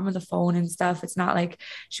to my mom on the phone and stuff. It's not like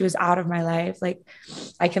she was out of my life. Like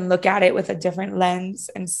I can look at it with a different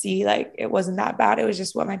lens and see like it wasn't that bad. It was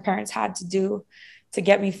just what my parents had to do to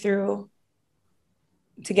get me through,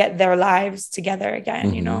 to get their lives together again,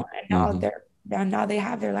 mm-hmm. you know, and now now they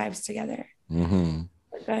have their lives together. Mm-hmm.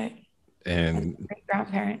 But and great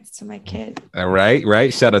grandparents to my kid. All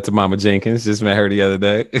right. Shout out to Mama Jenkins. Just met her the other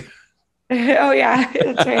day. Oh yeah,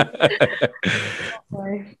 that's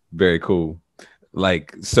right. Very cool.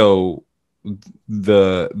 Like, so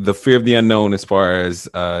the fear of the unknown as far as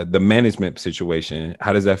the management situation,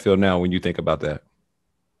 how does that feel now when you think about that?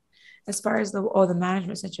 As far as the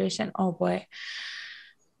management situation, oh boy.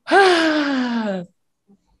 Did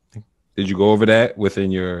you go over that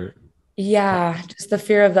within your? Yeah, just the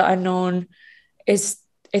fear of the unknown it's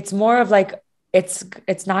more of like, it's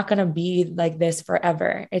not going to be like this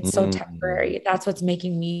forever. It's so temporary. That's what's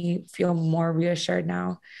making me feel more reassured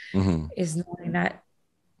now, is knowing that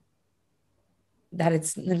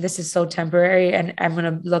this is so temporary, and I'm going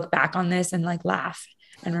to look back on this and like laugh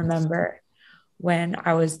and remember when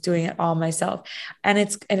I was doing it all myself. And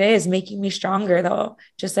it is making me stronger though,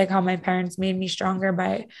 just like how my parents made me stronger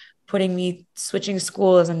by switching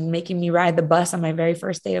schools and making me ride the bus on my very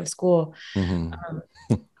first day of school.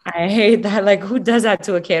 I hate that. Like, who does that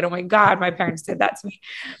to a kid? Oh my God, my parents did that to me.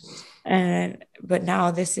 But now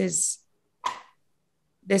this is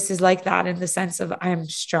like that, in the sense of I'm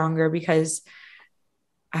stronger because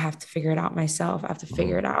I have to figure it out myself. I have to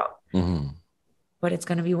figure it out, but it's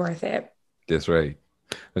going to be worth it. That's right.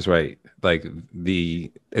 Like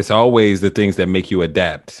it's always the things that make you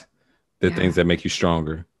adapt, the things that make you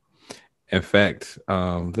stronger. In fact,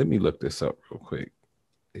 let me look this up real quick.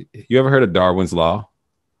 You ever heard of Darwin's Law?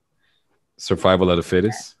 Survival of the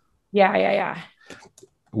fittest? Yeah.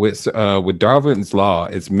 With Darwin's Law,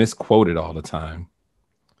 it's misquoted all the time.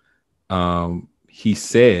 He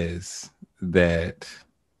says that,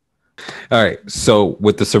 all right, so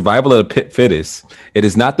with the survival of the fittest, it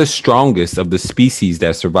is not the strongest of the species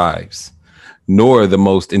that survives, nor the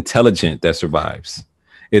most intelligent that survives.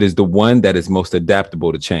 It is the one that is most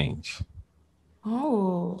adaptable to change.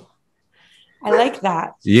 Oh, I like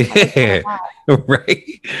that. Yeah,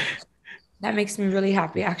 right. That makes me really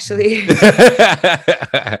happy, actually.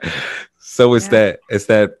 So it's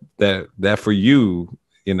that for you,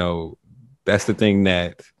 you know, that's the thing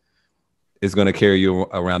that is going to carry you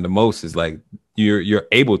around the most, is like you're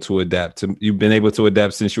able to adapt. You've been able to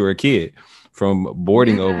adapt since you were a kid, from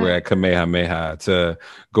boarding over at Kamehameha to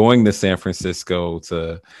going to San Francisco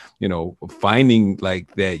to, you know, finding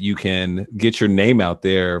like that you can get your name out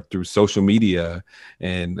there through social media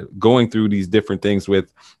and going through these different things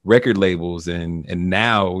with record labels. And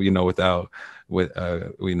now, you know,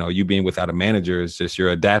 you being without a manager, is just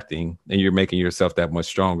you're adapting and you're making yourself that much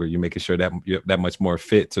stronger. You're making sure that you're that much more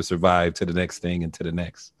fit to survive to the next thing and to the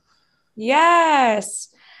next. Yes.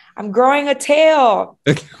 I'm growing a tail.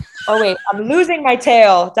 Oh, wait, I'm losing my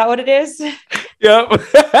tail. Is that what it is? Yep.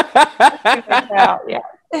 Yeah.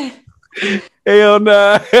 Hell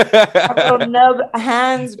no. Little nub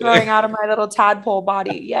hands growing out of my little tadpole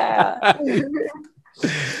body. Yeah.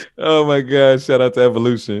 Oh my God. Shout out to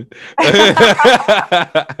evolution.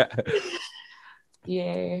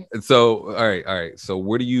 Yeah. So, all right, all right. So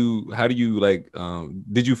how do you like,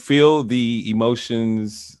 did you feel the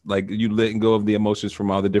emotions, like you letting go of the emotions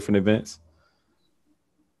from all the different events?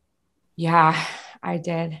 Yeah, I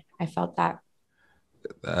did. I felt that.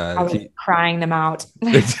 I was Can crying them out.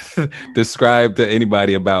 you describe to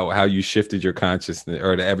anybody about how you shifted your consciousness,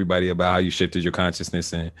 or to everybody about how you shifted your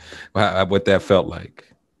consciousness and what that felt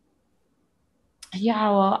like?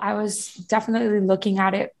 Yeah, well, I was definitely looking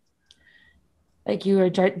at it like you were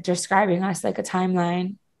describing us like a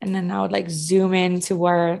timeline. And then I would like zoom in to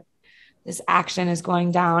where this action is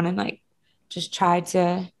going down and like just try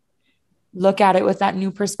to look at it with that new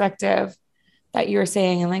perspective that you were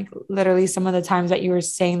saying. And like literally some of the times that you were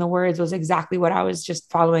saying the words was exactly what I was just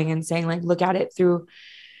following and saying, like, look at it through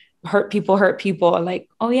hurt people. Like,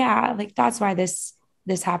 oh yeah, like that's why this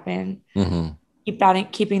happened. Mm-hmm.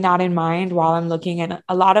 Keeping that in mind while I'm looking at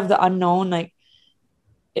a lot of the unknown, like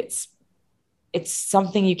it's it's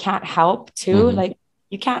something you can't help too. Mm-hmm. Like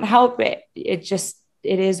you can't help it. It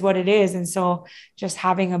is what it is. And so just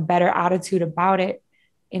having a better attitude about it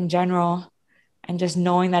in general and just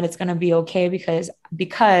knowing that it's going to be okay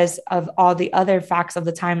because of all the other facts of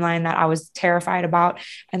the timeline that I was terrified about,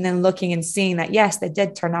 and then looking and seeing that yes, that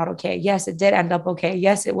did turn out okay, yes, it did end up okay,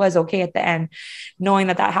 yes, it was okay at the end, knowing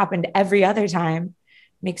that that happened every other time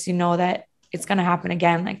makes you know that it's going to happen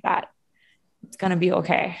again like that. It's going to be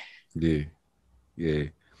okay. Yeah. Yeah.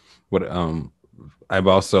 What I've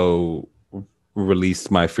also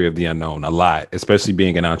released my fear of the unknown a lot, especially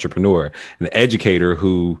being an entrepreneur, an educator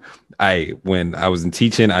who when I was in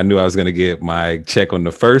teaching, I knew I was going to get my check on the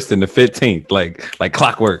 1st and the 15th, like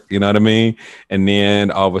clockwork, you know what I mean? And then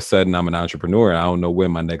all of a sudden I'm an entrepreneur and I don't know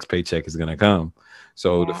when my next paycheck is going to come.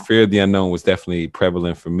 So the Yeah. fear of the unknown was definitely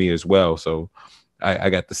prevalent for me as well. So I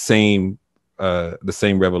got the same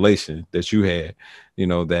revelation that you had,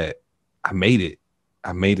 that I made it.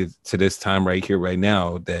 I made it to this time right here, right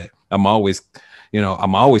now, that I'm always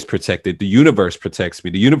protected. The universe protects me.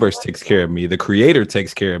 The universe takes care of me. The creator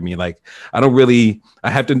takes care of me. Like what do I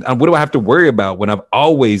have to worry about when I've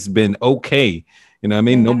always been okay? You know what I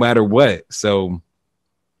mean? No matter what. So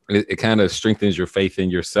it kind of strengthens your faith in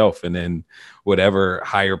yourself, and then whatever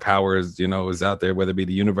higher powers, is out there, whether it be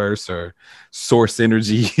the universe or source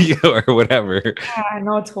energy or whatever. Yeah,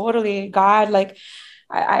 no, totally. God, like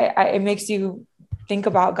it makes you think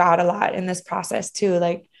about God a lot in this process too.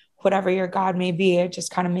 Like whatever your God may be, it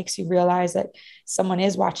just kind of makes you realize that someone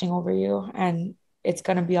is watching over you and it's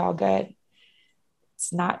going to be all good.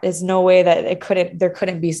 There's no way that there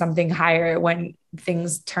couldn't be something higher when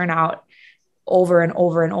things turn out over and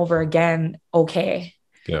over and over again. Okay.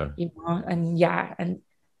 Yeah. And yeah. And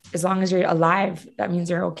as long as you're alive, that means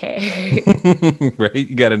you're okay. Right.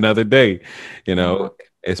 You got another day, Yeah.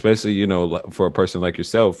 especially, for a person like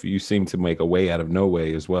yourself, you seem to make a way out of no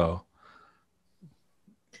way as well.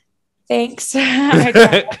 Thanks. I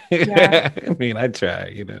try. Yeah. I mean, I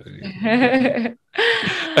try,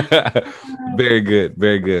 Very good.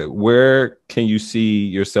 Very good. Where can you see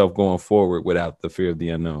yourself going forward without the fear of the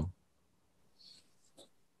unknown?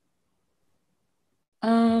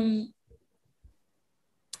 um,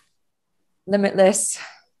 Limitless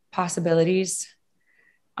possibilities.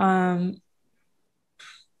 Um,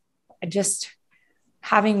 just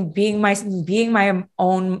being my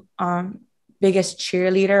own biggest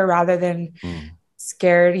cheerleader rather than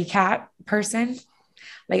scaredy cat person.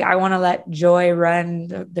 Like I want to let joy run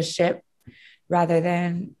the ship rather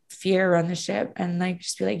than fear run the ship, and like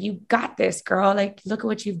just be like, you got this, girl. Like look at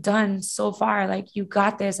what you've done so far. Like you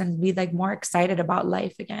got this, and be like more excited about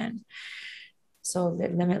life again. So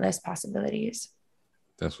limitless possibilities.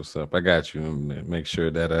 That's what's up. I got you. Make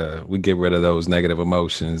sure that we get rid of those negative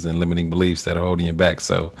emotions and limiting beliefs that are holding you back.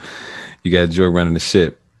 So you got joy running the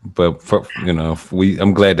ship. But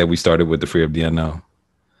I'm glad that we started with the fear of the unknown.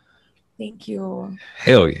 Thank you.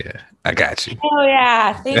 Hell yeah, I got you. Oh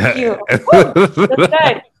yeah, thank you. Woo, that's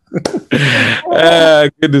good.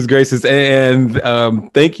 Goodness gracious. And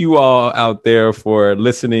thank you all out there for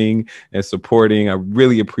listening and supporting. I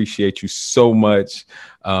really appreciate you so much.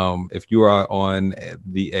 If you are on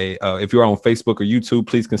if you're on Facebook or YouTube,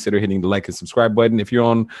 please consider hitting the like and subscribe button. If you're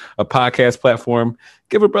on a podcast platform,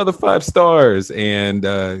 give a brother 5 stars and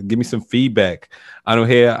give me some feedback.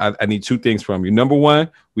 Anuhea, I need 2 things from you. Number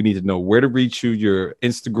 1, we need to know where to reach you, your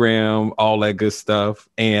Instagram, all that good stuff.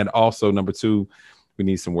 And also number 2, we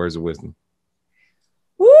need some words of wisdom.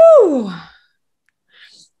 Woo.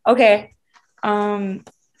 Okay.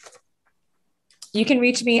 You can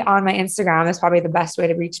reach me on my Instagram. That's probably the best way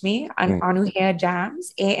to reach me on Anuhea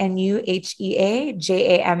Jams,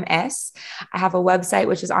 ANUHEAJAMS. I have a website,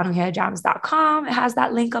 which is anuheajams.com. It has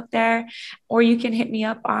that link up there. Or you can hit me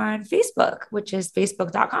up on Facebook, which is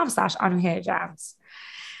facebook.com/anuheajams.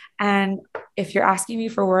 And if you're asking me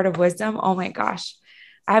for word of wisdom, oh my gosh,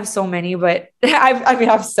 I have so many, but I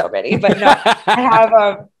have so many, but no, I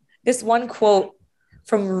have this one quote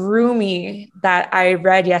from Rumi that I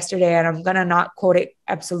read yesterday, and I'm going to not quote it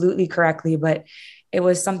absolutely correctly, but it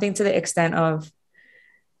was something to the extent of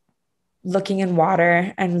looking in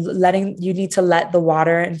water and you need to let the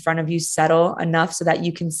water in front of you settle enough so that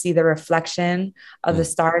you can see the reflection of the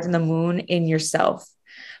stars and the moon in yourself.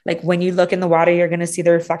 Like when you look in the water, you're going to see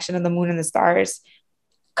the reflection of the moon and the stars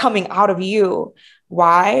coming out of you.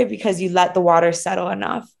 Why? Because you let the water settle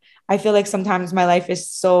enough. I feel like sometimes my life is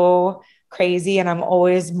so crazy and I'm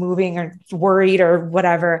always moving or worried or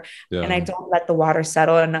whatever. Yeah. And I don't let the water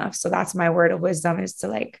settle enough. So that's my word of wisdom, is to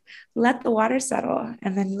like, let the water settle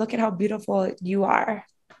and then look at how beautiful you are.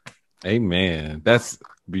 Amen. That's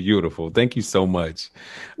beautiful. Thank you so much.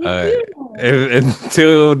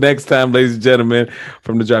 Until next time, ladies and gentlemen,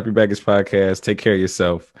 from the Drop Your Baggage podcast, take care of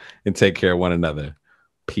yourself and take care of one another.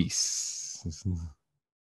 Peace.